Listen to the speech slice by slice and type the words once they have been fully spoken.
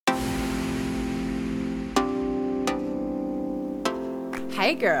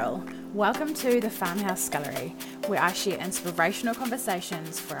Hey girl, welcome to the Farmhouse Scullery, where I share inspirational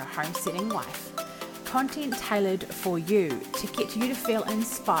conversations for a homesteading wife. Content tailored for you to get you to feel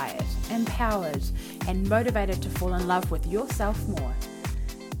inspired, empowered, and motivated to fall in love with yourself more.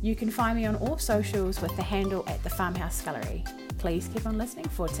 You can find me on all socials with the handle at the Farmhouse Scullery. Please keep on listening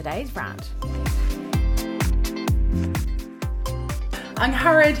for today's rant. I'm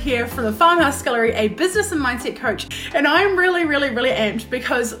Harrod here from the Farmhouse Scullery, a business and mindset coach, and I'm really amped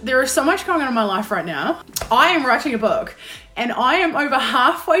because there is so much going on in my life right now. I am writing a book, and I am over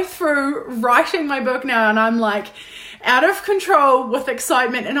halfway through writing my book now, and I'm like out of control with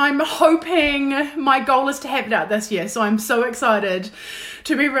excitement, and I'm hoping my goal is to have it out this year, so I'm so excited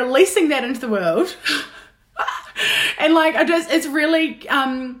to be releasing that into the world. And like, it's really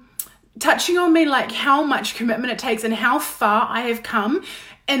touching on me, like how much commitment it takes and how far I have come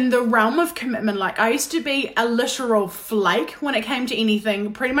in the realm of commitment. Like, I used to be a literal flake when it came to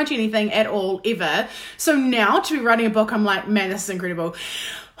anything, pretty much anything at all, ever. So now to be writing a book, I'm like, man, this is incredible.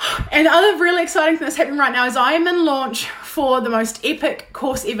 And the other really exciting thing that's happening right now is I am in launch for the most epic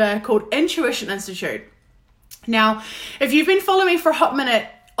course ever called Intuition Institute. Now, if you've been following me for a hot minute,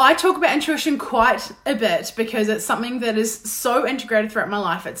 I talk about intuition quite a bit because it's something that is so integrated throughout my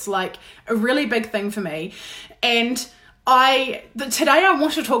life. It's like a really big thing for me. And today I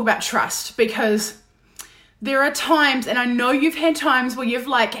want to talk about trust, because there are times, and I know you've had times where you've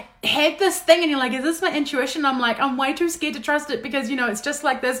like had this thing and you're like, is this my intuition? I'm like, I'm way too scared to trust it because, you know, it's just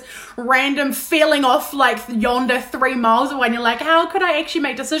like this random feeling off like yonder 3 miles away, and you're like, how could I actually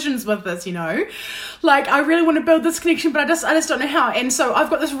make decisions with this, you know? Like, I really want to build this connection, but I just don't know how. And so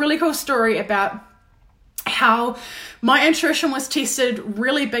I've got this really cool story about how my intuition was tested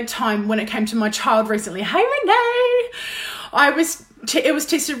really big time when it came to my child recently. Hey, Renee! It was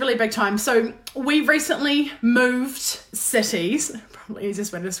tested really big time. So we recently moved cities. Probably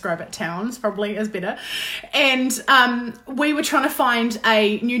easiest way to describe it, towns probably is better. And we were trying to find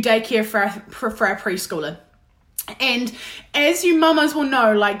a new daycare for our preschooler. And as you mamas will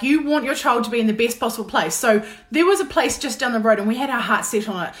know, like, you want your child to be in the best possible place. So there was a place just down the road, and we had our heart set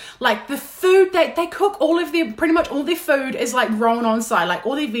on it. Like, the food, they cook pretty much all their food is like grown on site, like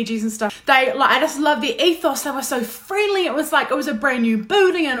all their veggies and stuff. I just love their ethos. They were so friendly. It was a brand new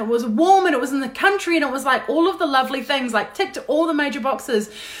building, and it was warm, and it was in the country, and it was like all of the lovely things, like ticked all the major boxes.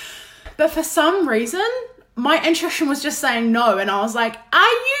 But for some reason, my intuition was just saying no. And I was like, are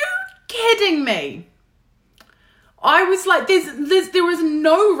you kidding me? I was like, there was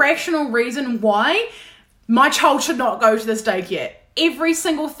no rational reason why my child should not go to this daycare. Every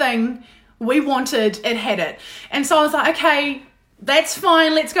single thing we wanted, it had it. And so I was like, okay, that's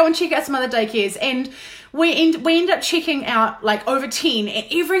fine. Let's go and check out some other daycares. And we end up checking out like over 10. And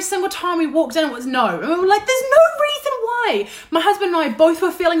every single time we walked in, it was no. And we were like, there's no reason why. My husband and I both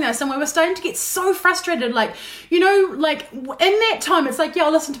were feeling this, and we were starting to get so frustrated. Like, you know, like in that time, it's like, yeah,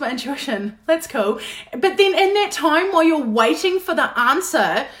 I'll listen to my intuition. That's cool. But then in that time, while you're waiting for the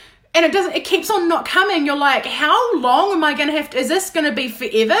answer, and it keeps on not coming, you're like, how long am I going to have to, is this going to be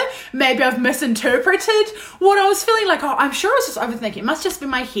forever? Maybe I've misinterpreted what I was feeling. Like, oh, I'm sure I was just overthinking. It must just be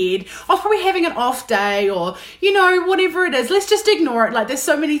my head. I was probably having an off day, or, you know, whatever it is. Let's just ignore it. Like, there's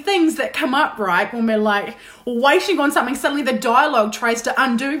so many things that come up, right, when we're like waiting on something. Suddenly the dialogue tries to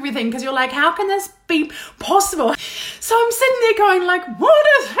undo everything, because you're like, how can this be possible? So I'm sitting there going like, what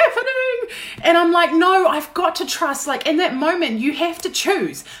is happening? And I'm like, no, I've got to trust. Like, in that moment, you have to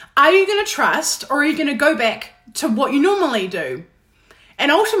choose. Are you going to trust, or are you going to go back to what you normally do? And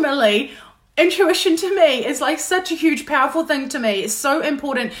ultimately, intuition to me is like such a huge, powerful thing to me. It's so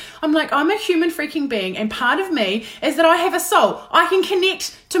important. I'm like, I'm a human freaking being, and part of me is that I have a soul. I can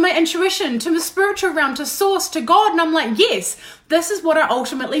connect to my intuition, to the spiritual realm, to source, to God. And I'm like, yes, this is what I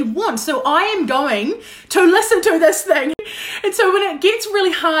ultimately want. So I am going to listen to this thing. And so when it gets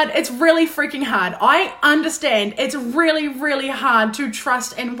really hard, it's really freaking hard. I understand it's really hard to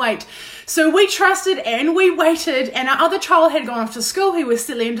trust and wait. So we trusted and we waited, and our other child had gone off to school. He was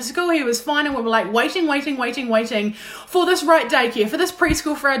settling into school. He was fine. And we were like waiting for this right daycare, for this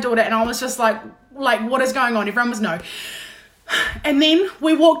preschool for our daughter. And I was just like, what is going on? Everyone was no. And then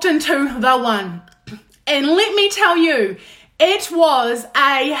we walked into the one. And let me tell you, it was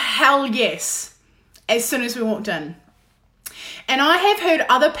a hell yes as soon as we walked in. And I have heard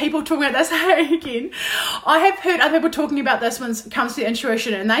other people talking about this, again, I have heard other people talking about this when it comes to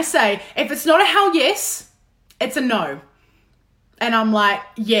intuition, and they say, if it's not a hell yes, it's a no. And I'm like,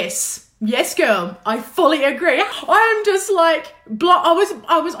 yes, girl, I fully agree. I am just like,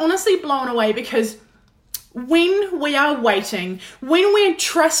 I was honestly blown away, because when we are waiting, when we're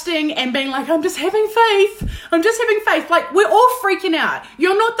trusting and being like, I'm just having faith. Like, we're all freaking out.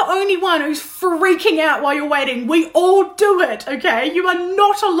 You're not the only one who's freaking out while you're waiting. We all do it, okay? You are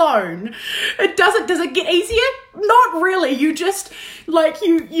not alone. Does it get easier? Not really. You just, like,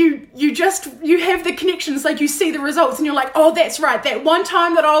 you have the connections, like, you see the results and you're like, oh, that's right. That one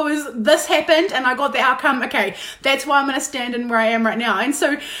time that this happened and I got the outcome. Okay, that's why I'm going to stand in where I am right now. And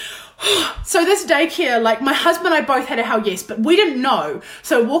so this daycare, like, my husband and I both had a hell yes, but we didn't know.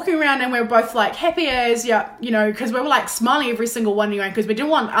 So walking around and we were both like happy as, yeah, you know, because we were like smiling every single one anyway, because we didn't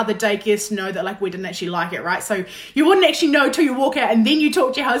want other daycares to know that, like, we didn't actually like it, right? So you wouldn't actually know till you walk out and then you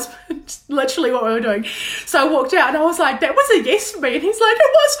talk to your husband, literally what we were doing. So I walked out and I was like, that was a yes for me. And he's like,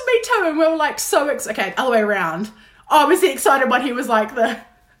 it was for me too. And we were like so excited. Okay, other way around. I was the excited one. He was like the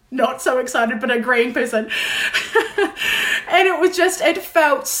not so excited but agreeing person. And it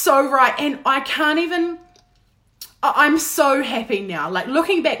felt so right. And I'm so happy now. Like,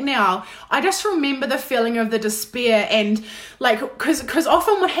 looking back now, I just remember the feeling of the despair, and like, because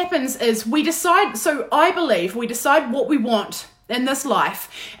often what happens is I believe we decide what we want in this life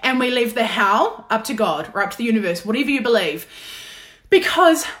and we leave the how up to God or up to the universe, whatever you believe,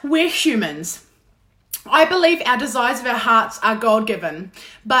 because we're humans. I believe our desires of our hearts are God-given,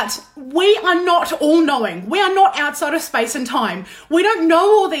 but we are not all-knowing. We are not outside of space and time. We don't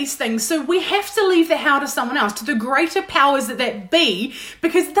know all these things, so we have to leave the how to someone else, to the greater powers that be,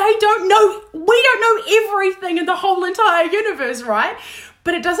 because we don't know everything in the whole entire universe, right?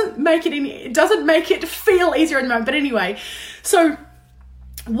 But it doesn't make it feel easier in the moment. But anyway, so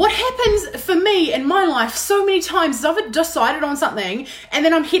what happens for me in my life so many times is I've decided on something and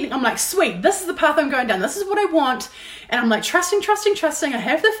then I'm like, sweet, this is the path I'm going down. This is what I want. And I'm like, trusting. I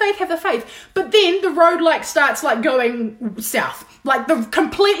have the faith. But then the road like starts like going south, like the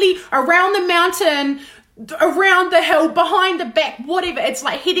completely around the mountain, around the hill, behind the back, whatever. It's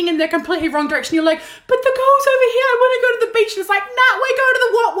like heading in the completely wrong direction. You're like, but the goal's over here. I want to go to the beach. And it's like, nah, we're going to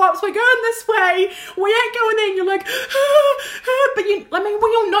the Wop-Wops. We're going this way. We ain't going there. And you're like, but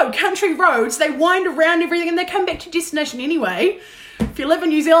we all know country roads, they wind around everything and they come back to destination anyway. If you live in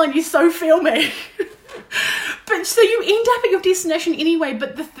New Zealand, you so feel me. But so you end up at your destination anyway.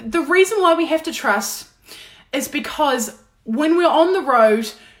 But the reason why we have to trust is because when we're on the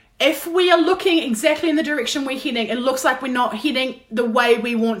road, if we are looking exactly in the direction we're heading, it looks like we're not heading the way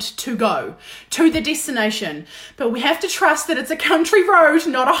we want to go to the destination. But we have to trust that it's a country road,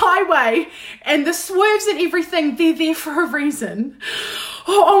 not a highway. And the swerves and everything, they're there for a reason.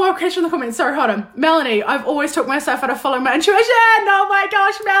 Oh, I'll catch you in the comments. Sorry, hold on. Melanie, I've always took myself out of following my intuition. Oh my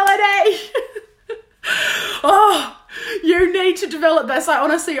gosh, Melanie. Oh, you need to develop this. I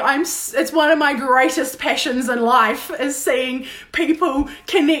honestly, it's one of my greatest passions in life, is seeing people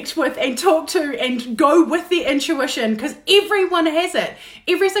connect with and talk to and go with their intuition, because everyone has it.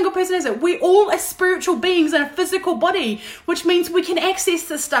 Every single person has it. We all are spiritual beings in a physical body, which means we can access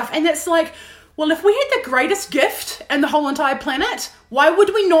this stuff. And it's like, well, if we had the greatest gift in the whole entire planet, why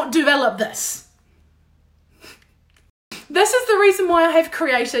would we not develop this? This is the reason why I have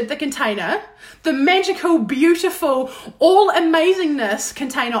created the container, the magical, beautiful, all amazingness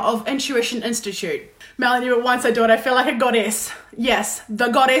container of Intuition Institute. Melanie, but once I do it, I feel like a goddess. Yes, the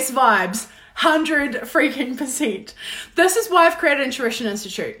goddess vibes. 100%. This is why I've created Intuition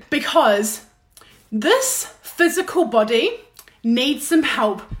Institute, because this physical body needs some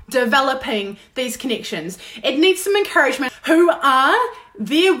help developing these connections. It needs some encouragement who are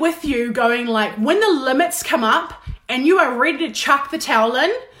there with you, going like, when the limits come up and you are ready to chuck the towel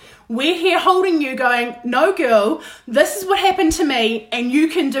in, we're here holding you going, no girl, this is what happened to me and you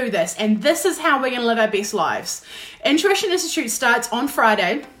can do this, and this is how we're going to live our best lives. Intuition Institute starts on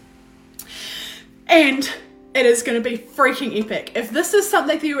Friday and it is going to be freaking epic. If this is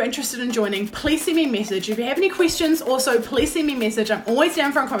something that you're interested in joining, please send me a message. If you have any questions, also please send me a message. I'm always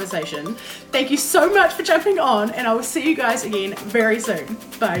down for a conversation. Thank you so much for jumping on, and I will see you guys again very soon.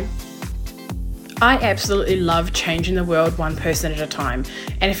 Bye. I absolutely love changing the world one person at a time.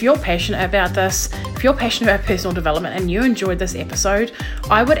 And if you're passionate about this, if you're passionate about personal development and you enjoyed this episode,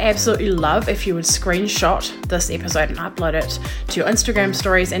 I would absolutely love if you would screenshot this episode and upload it to your Instagram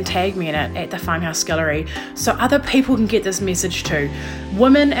stories and tag me in it at the Farmhouse Gallery, so other people can get this message too.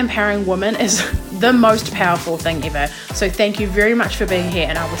 Women empowering women is the most powerful thing ever. So thank you very much for being here,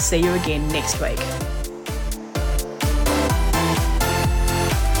 and I will see you again next week.